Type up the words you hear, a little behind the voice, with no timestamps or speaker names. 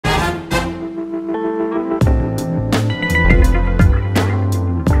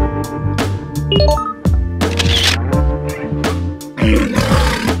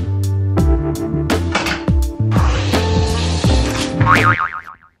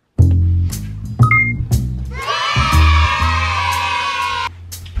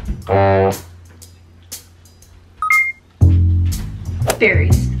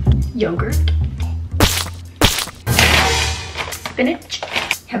berries, yogurt, spinach,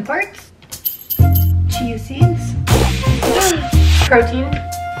 hemp hearts, chia seeds, protein,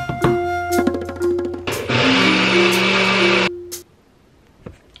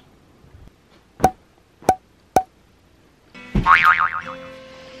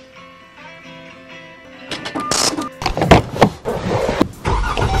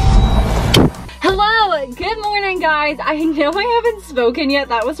 good morning, guys. I know I haven't spoken yet.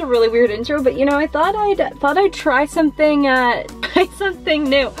 That was a really weird intro, but you know, I thought I'd try something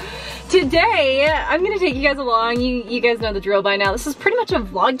new. Today, I'm gonna take you guys along. You guys know the drill by now. This is pretty much a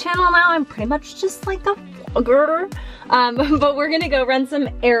vlog channel now. I'm pretty much just like a vlogger. But we're gonna go run some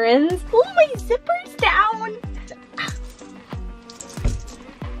errands. Oh, my zipper's down.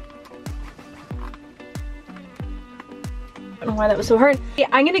 I don't know why that was so hard. Yeah,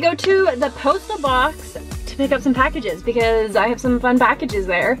 I'm gonna go to the postal box to pick up some packages because I have some fun packages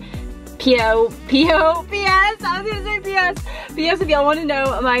there. P.O. P.S. I was gonna say P.S. P.S. if y'all wanna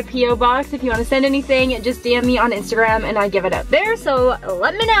know my P.O. box, if you wanna send anything, just DM me on Instagram and I give it up there, so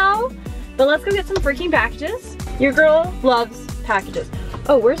let me know. But let's go get some freaking packages. Your girl loves packages.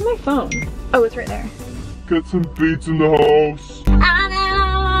 Oh, where's my phone? Oh, it's right there. Get some beats in the house. I need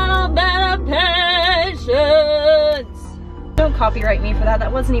a better patience. Don't copyright me for that.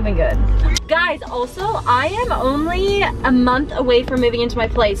 That wasn't even good. Guys, also, I am only a month away from moving into my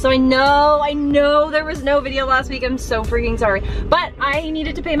place. So I know there was no video last week. I'm so freaking sorry. But I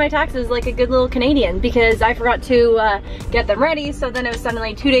needed to pay my taxes like a good little Canadian because I forgot to get them ready. So then it was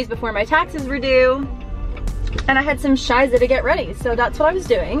suddenly 2 days before my taxes were due. And I had some shiza to get ready. So that's what I was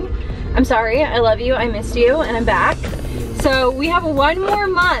doing. I'm sorry. I love you. I missed you. And I'm back. So we have 1 more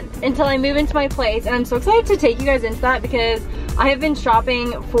month until I move into my place, and I'm so excited to take you guys into that because I have been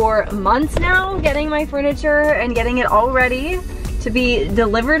shopping for months now, getting my furniture and getting it all ready to be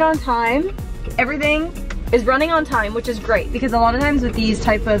delivered on time. Everything is running on time, which is great because a lot of times with these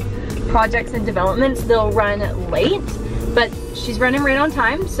type of projects and developments, they'll run late, but she's running right on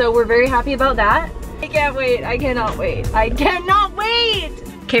time, so we're very happy about that. I can't wait. I cannot wait. I cannot wait.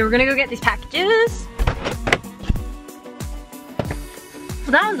 Okay, we're gonna go get these packages.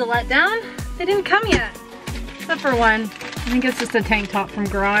 Well, that was a letdown. They didn't come yet, except for one. I think it's just a tank top from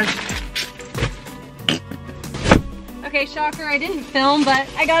Garage. Okay, shocker, I didn't film, but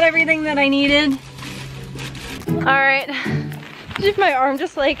I got everything that I needed. All right, if my arm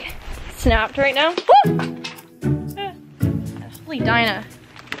just like snapped right now. Woo! Holy Dinah,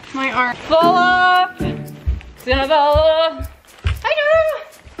 my arm fall off. It's gonna fall off. I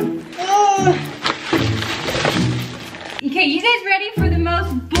know. Okay, you guys ready for the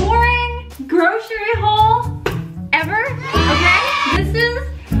most boring grocery haul ever? Okay, this is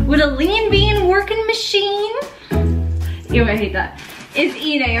what a lean bean working machine, ew, I hate that, is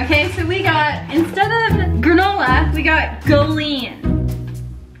eating, okay? So we got, instead of granola, we got Go Lean.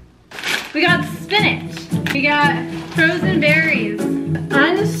 We got spinach. We got frozen berries.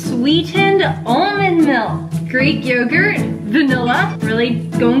 Unsweetened almond milk. Greek yogurt. Vanilla. Really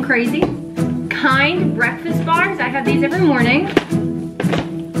going crazy. Kind breakfast bars. I have these every morning.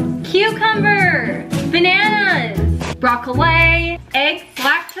 Cucumber. Bananas. Broccoli. Eggs.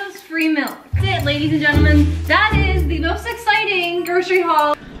 Lactose-free milk. That's it, ladies and gentlemen. That is the most exciting grocery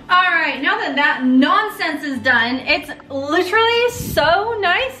haul. Alright, now that that nonsense is done, it's literally so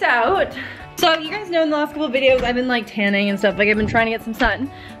nice out. So you guys know in the last couple of videos I've been like tanning and stuff, like I've been trying to get some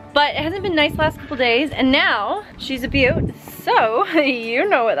sun. But it hasn't been nice last couple days, and now she's a beaut, so you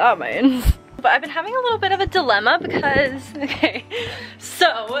know what that means. But I've been having a little bit of a dilemma because, okay,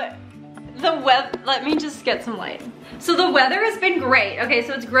 so the weather, let me just get some light. So the weather has been great, okay,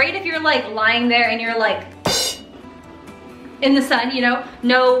 so it's great if you're like lying there and you're like in the sun, you know,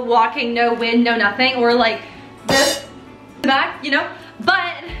 no walking, no wind, no nothing, or like this, back, you know,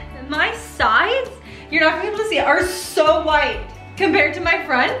 but my sides, you're not gonna be able to see, are so white compared to my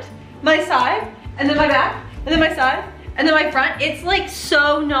front, my side, and then my back, and then my side, and then my front. It's like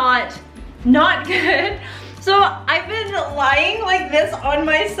so not good. So I've been lying like this on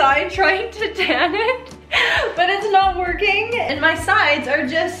my side trying to tan it, but it's not working, and my sides are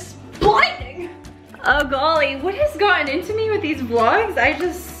just blinding. Oh golly, what has gotten into me with these vlogs? I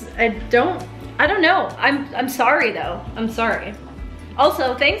don't know. I'm sorry though, I'm sorry.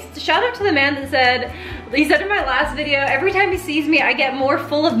 Also, shout out to the man that said, he said in my last video, every time he sees me, I get more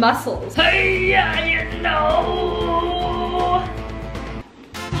full of muscles. Hey, yeah, you know.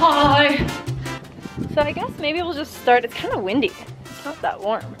 Hi. So I guess maybe we'll just start, it's kind of windy. It's not that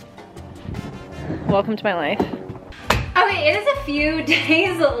warm. Welcome to my life. Okay, it is a few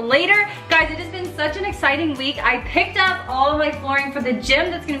days later. Guys, it has been been such an exciting week. I picked up all of my flooring for the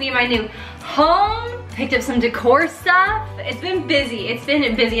gym that's gonna be in my new home. Picked up some decor stuff. It's been busy,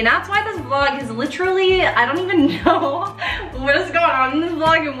 and that's why this vlog is literally, I don't even know what is going on in this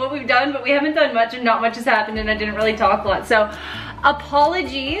vlog and what we've done, but we haven't done much and not much has happened and I didn't really talk a lot. So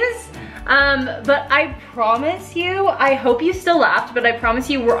apologies. But I promise you, I hope you still laughed, but I promise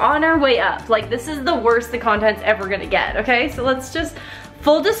you we're on our way up. Like, this is the worst the content's ever gonna get, okay? So let's just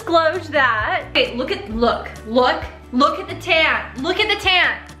full disclose that. Okay, look at the tan. Look at the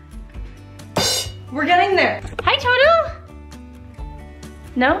tan. We're getting there. Hi, Toto.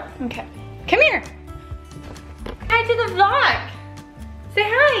 No? Okay. Come here. Hi to the vlog. Say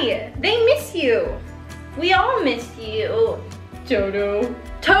hi. They miss you. We all miss you. Toto.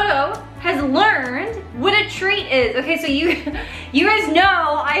 Toto has learned what a treat is. Okay, so you guys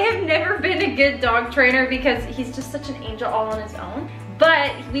know I have never been a good dog trainer because he's just such an angel all on his own.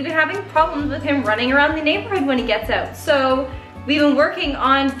 But we've been having problems with him running around the neighborhood when he gets out. So we've been working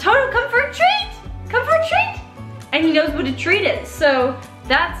on, Toto, come for a treat! Come for a treat! And he knows what a treat is. So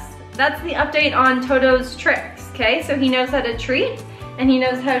that's the update on Toto's tricks, okay? So he knows how to treat and he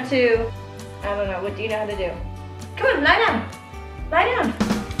knows how to, I don't know, what do you know how to do? Come on, lie down. Lie down.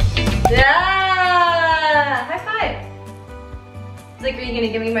 Yeah! High five. It's like, are you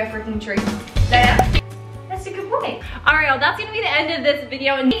gonna give me my freaking treat? Lie down. That's a good boy. All right, well, that's gonna be the end of this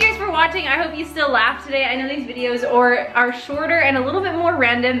video. And thank you guys for watching. I hope you still laughed today. I know these videos are shorter and a little bit more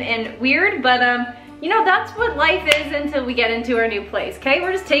random and weird, but you know, that's what life is until we get into our new place, okay?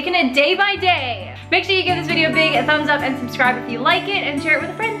 We're just taking it day by day. Make sure you give this video a big thumbs up and subscribe if you like it and share it with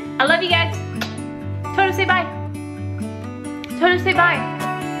a friend. I love you guys. Toto, say bye. Toto, say bye.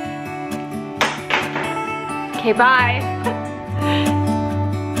 Okay, bye.